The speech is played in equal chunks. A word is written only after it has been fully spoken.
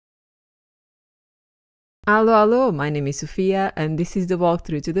Hello, my name is Sofia, and this is the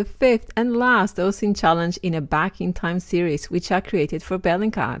walkthrough to the fifth and last OSINT challenge in a Back in Time series which I created for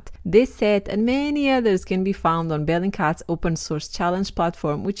Bellingcat. This set and many others can be found on Bellingcat's open source challenge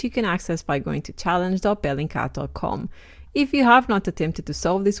platform, which you can access by going to challenge.bellingcat.com. If you have not attempted to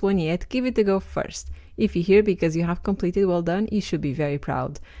solve this one yet, give it a go first. If you're here because you have completed, well done, you should be very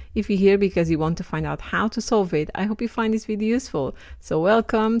proud. If you're here because you want to find out how to solve it, I hope you find this video useful. So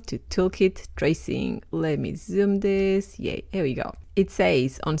welcome to Toolkit Tracing. Let me zoom this. Yay, here we go. It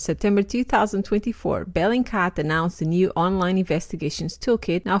says, on September 2024, Bellingcat announced a new online investigations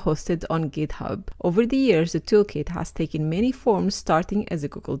toolkit now hosted on GitHub. Over the years, the toolkit has taken many forms, starting as a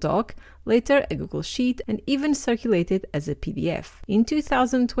Google Doc, later a Google Sheet, and even circulated as a PDF. In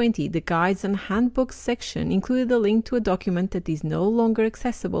 2020, the Guides and Handbooks section included a link to a document that is no longer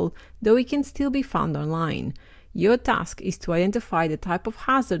accessible, though it can still be found online. Your task is to identify the type of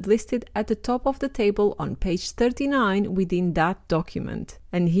hazard listed at the top of the table on page 39 within that document.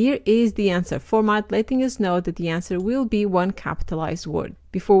 And here is the answer format, letting us know that the answer will be one capitalized word.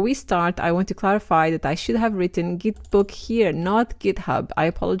 Before we start, I want to clarify that I should have written Gitbook here, not GitHub. I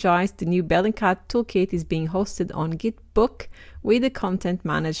apologize. The new Bellingcat toolkit is being hosted on Gitbook with the content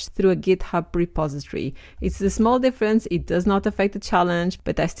managed through a GitHub repository. It's a small difference. It does not affect the challenge,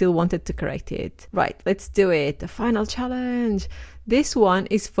 but I still wanted to correct it. Right, let's do it. The final challenge. This one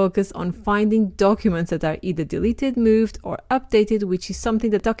is focused on finding documents that are either deleted, moved, or updated, which is something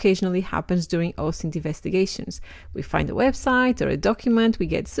that occasionally happens during OSINT investigations. We find a website or a document, we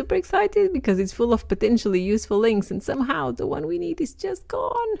get super excited because it's full of potentially useful links, and somehow the one we need is just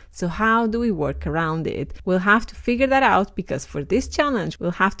gone. So how do we work around it? We'll have to figure that out, because for this challenge,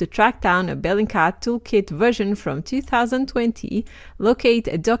 we'll have to track down a Bellingcat toolkit version from 2020, locate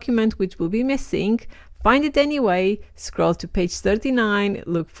a document which will be missing, find it anyway, scroll to page 39,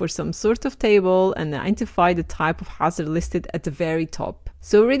 look for some sort of table, and identify the type of hazard listed at the very top.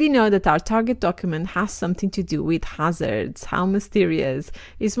 So we already know that our target document has something to do with hazards. How mysterious.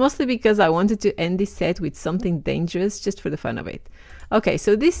 It's mostly because I wanted to end this set with something dangerous just for the fun of it. Okay,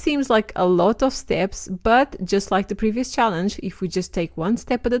 so this seems like a lot of steps, but just like the previous challenge, if we just take one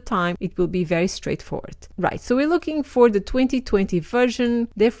step at a time, it will be very straightforward. Right, so we're looking for the 2020 version,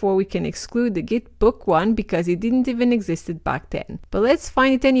 therefore we can exclude the Gitbook one because it didn't even existed back then. But let's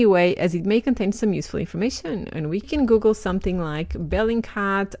find it anyway, as it may contain some useful information, and we can Google something like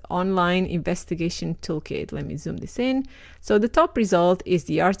Bellingcat Online Investigation Toolkit. Let me zoom this in. So the top result is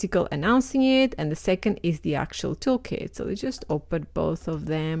the article announcing it, and the second is the actual toolkit. So let's just open both of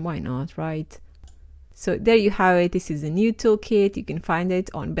them. Why not, right? So there you have it. This is a new toolkit. You can find it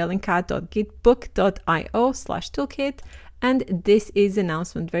on bellingcat.gitbook.io/toolkit. And this is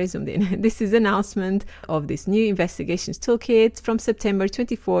announcement, very zoomed in. This is announcement of this new investigations toolkit from September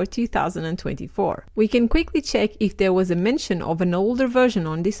 24, 2024. We can quickly check if there was a mention of an older version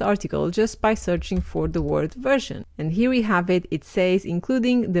on this article just by searching for the word version. And here we have it. It says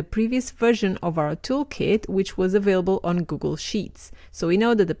including the previous version of our toolkit, which was available on Google Sheets. So we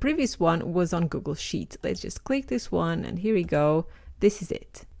know that the previous one was on Google Sheets. Let's just click this one, and here we go. This is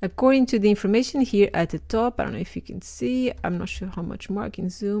it. According to the information here at the top, I don't know if you can see, I'm not sure how much more I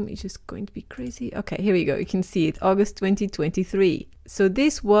can zoom, it's just going to be crazy. Okay, here we go, you can see it, August 2023. So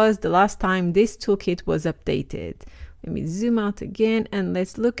this was the last time this toolkit was updated. Let me zoom out again and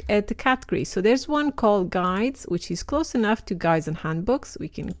let's look at the category. So there's one called Guides, which is close enough to Guides and Handbooks. We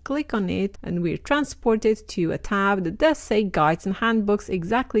can click on it and we're transported to a tab that does say Guides and Handbooks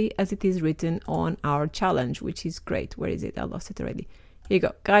exactly as it is written on our challenge, which is great. Where is it? I lost it already. Here you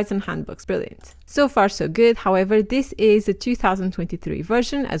go, Guides and Handbooks, brilliant. So far so good. However, this is a 2023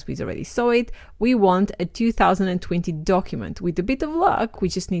 version, as we already saw it. We want a 2020 document. With a bit of luck, we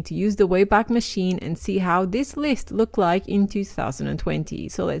just need to use the Wayback Machine and see how this list looked like in 2020.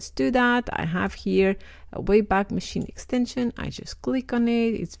 So let's do that. I have here a Wayback Machine extension. I just click on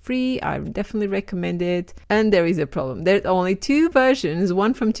it. It's free. I definitely recommend it. And there is a problem. There's only two versions,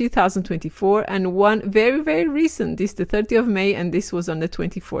 one from 2024 and one very, very recent. This is the 30th of May and this was on the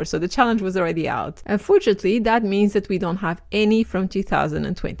 24th. So the challenge was already out. Unfortunately, that means that we don't have any from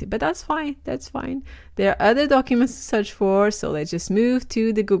 2020, but that's fine. That's fine. There are other documents to search for, so let's just move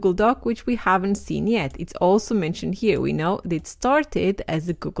to the Google Doc, which we haven't seen yet. It's also mentioned here. We know that it started as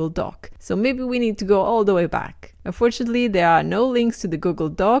a Google Doc, so maybe we need to go all the way back. Unfortunately, there are no links to the Google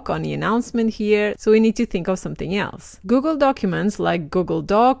Doc on the announcement here, so we need to think of something else. Google documents like Google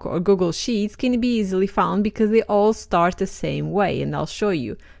Doc or Google Sheets can be easily found because they all start the same way, and I'll show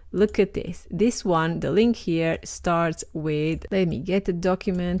you. Look at this. This one, the link here starts with, let me get the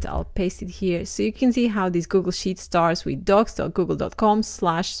document, I'll paste it here. So you can see how this Google Sheet starts with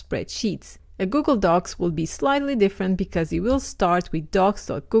docs.google.com/spreadsheets. A Google Docs will be slightly different because it will start with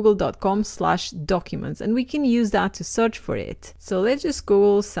docs.google.com/documents, and we can use that to search for it. So let's just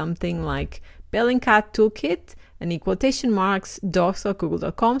Google something like Bellingcat Toolkit and in quotation marks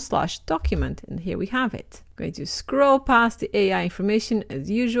docs.google.com/document, and here we have it. I'm going to scroll past the AI information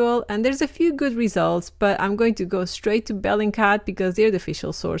as usual, and there's a few good results, but I'm going to go straight to Bellingcat because they're the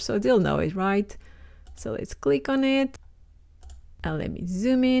official source, so they'll know it, right? So let's click on it. And let me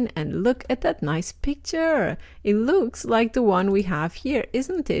zoom in and look at that nice picture. It looks like the one we have here,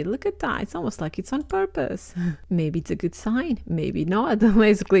 isn't it? Look at that. It's almost like it's on purpose. Maybe it's a good sign, maybe not.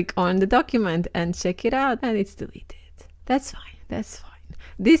 Let's click on the document and check it out. And it's deleted. That's fine. That's fine.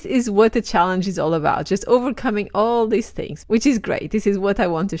 This is what the challenge is all about, just overcoming all these things, which is great. This is what I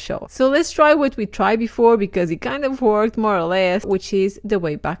want to show. So let's try what we tried before because it kind of worked more or less, which is the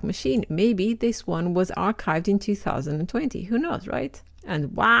Wayback Machine. Maybe this one was archived in 2020. Who knows, right?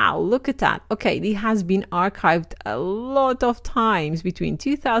 And wow, look at that. Okay, it has been archived a lot of times between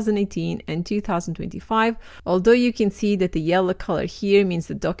 2018 and 2025, although you can see that the yellow color here means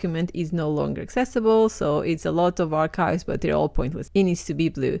the document is no longer accessible, so it's a lot of archives, but they're all pointless. It needs to be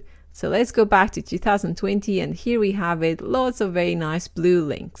blue. So let's go back to 2020, and here we have it, lots of very nice blue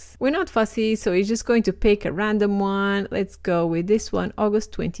links. We're not fussy, so we're just going to pick a random one. Let's go with this one,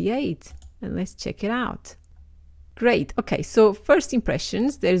 August 28, and let's check it out. Great. Okay, so first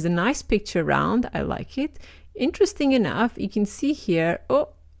impressions, there's a nice picture around. I like it. Interesting enough, you can see here, oh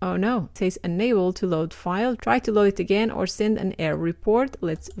no, it says unable to load file. Try to load it again or send an error report.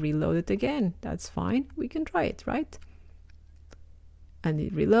 Let's reload it again. That's fine. We can try it, right? And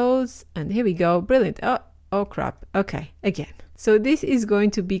it reloads, and here we go. Brilliant. Oh crap. Okay, again. So this is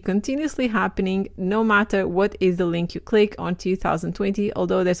going to be continuously happening no matter what is the link you click on 2020,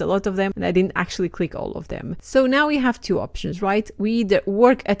 although there's a lot of them and I didn't actually click all of them. So now we have two options, right? We either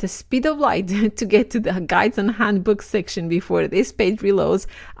work at the speed of light to get to the guides and handbooks section before this page reloads,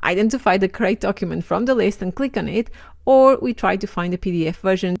 identify the correct document from the list and click on it, or we try to find a PDF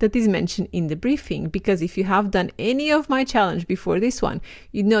version that is mentioned in the briefing, because if you have done any of my challenge before this one,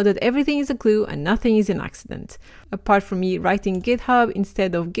 you know that everything is a clue and nothing is an accident. Apart from me writing GitHub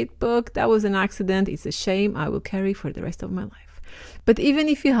instead of Gitbook, that was an accident. It's a shame I will carry for the rest of my life. But even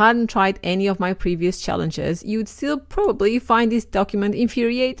if you hadn't tried any of my previous challenges, you'd still probably find this document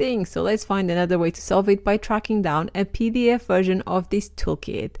infuriating. So let's find another way to solve it by tracking down a PDF version of this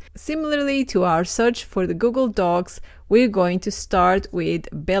toolkit. Similarly to our search for the Google Docs, we're going to start with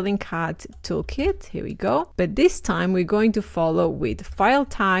Bellingcat Toolkit. Here we go. But this time we're going to follow with file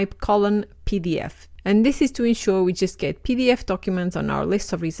type :PDF. And this is to ensure we just get PDF documents on our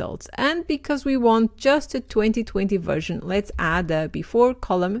list of results. And because we want just a 2020 version, let's add the before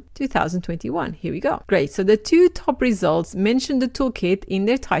column 2021. Here we go. Great. So the two top results mention the toolkit in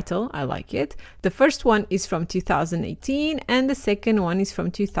their title. I like it. The first one is from 2018 and the second one is from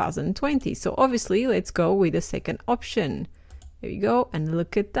 2020. So obviously let's go with the second option. There we go, and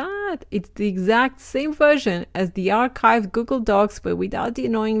look at that. It's the exact same version as the archived Google Docs, but without the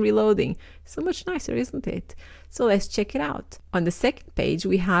annoying reloading. So much nicer, isn't it? So let's check it out. On the second page,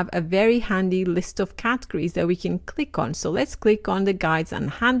 we have a very handy list of categories that we can click on. So let's click on the guides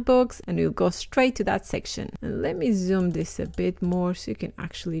and handbooks, and we'll go straight to that section. And let me zoom this a bit more so you can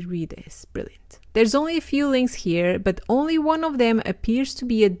actually read this. Brilliant. There's only a few links here, but only one of them appears to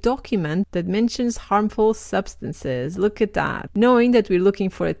be a document that mentions harmful substances. Look at that. Knowing that we're looking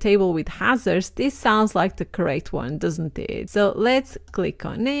for a table with hazards, this sounds like the correct one, doesn't it? So let's click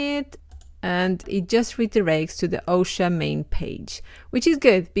on it, and it just redirects to the OSHA main page, which is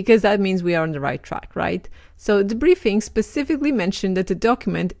good because that means we are on the right track, right? So the briefing specifically mentioned that the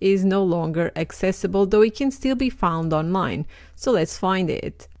document is no longer accessible, though it can still be found online. So let's find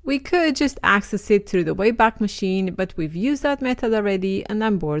it. We could just access it through the Wayback Machine, but we've used that method already and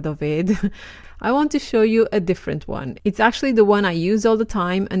I'm bored of it. I want to show you a different one. It's actually the one I use all the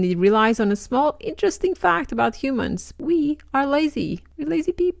time, and it relies on a small interesting fact about humans. We are lazy. We're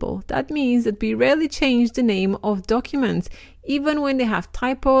lazy people. That means that we rarely change the name of documents. Even when they have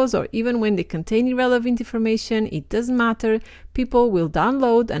typos or even when they contain irrelevant information, it doesn't matter. People will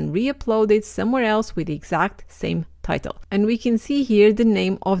download and re-upload it somewhere else with the exact same title. And we can see here the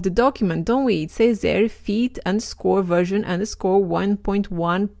name of the document, don't we? It says there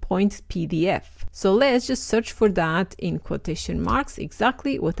feed_version_1.1.pdf. So let's just search for that in quotation marks,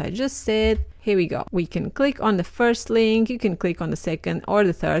 exactly what I just said. Here we go. We can click on the first link, you can click on the second or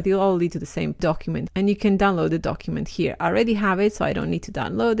the third, it'll all lead to the same document, and you can download the document here. I already have it, so I don't need to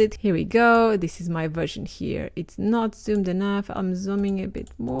download it. Here we go. This is my version here. It's not zoomed enough. I'm zooming a bit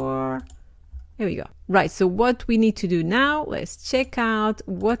more. Here we go. Right, so what we need to do now, let's check out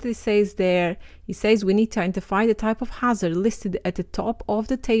what it says there. It says we need to identify the type of hazard listed at the top of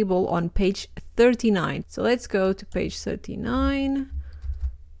the table on page 39. So let's go to page 39.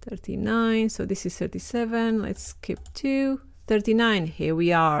 39, so this is 37. Let's skip to 39. Here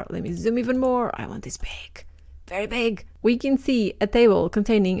we are. Let me zoom even more. I want this big, very big. We can see a table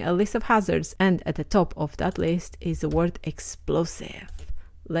containing a list of hazards, and at the top of that list is the word explosive.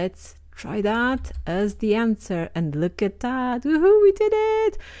 Let's try that as the answer, and look at that. Woohoo, we did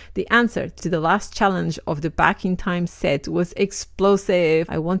it! The answer to the last challenge of the Back in Time set was explosive.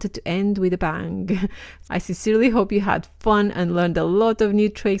 I wanted to end with a bang. I sincerely hope you had fun and learned a lot of new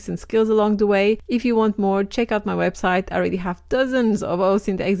tricks and skills along the way. If you want more, check out my website. I already have dozens of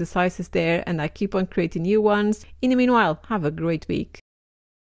OSINT exercises there, and I keep on creating new ones. In the meanwhile, have a great week.